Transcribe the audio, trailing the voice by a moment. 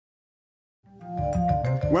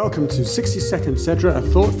Welcome to 60-second Sedra, a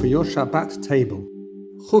thought for your Shabbat table.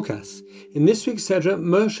 Chukat. In this week's Sedra,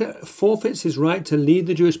 Moshe forfeits his right to lead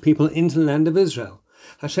the Jewish people into the land of Israel.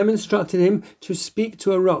 Hashem instructed him to speak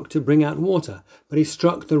to a rock to bring out water, but he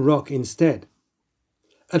struck the rock instead.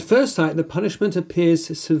 At first sight, the punishment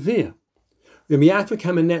appears severe. Rabbi Yaakov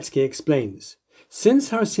Kamenetsky explains,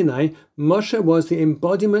 since Har Sinai, Moshe was the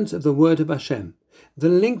embodiment of the word of Hashem, the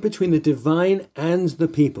link between the divine and the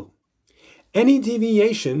people. Any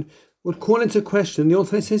deviation would call into question the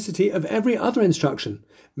authenticity of every other instruction.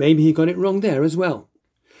 Maybe he got it wrong there as well.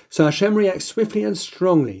 So Hashem reacts swiftly and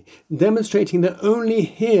strongly, demonstrating that only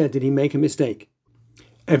here did he make a mistake.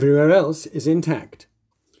 Everywhere else is intact.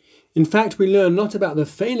 In fact, we learn not about the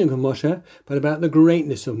failing of Moshe, but about the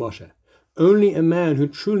greatness of Moshe. Only a man who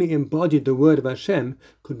truly embodied the word of Hashem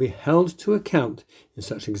could be held to account in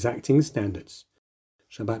such exacting standards.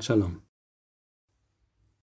 Shabbat Shalom.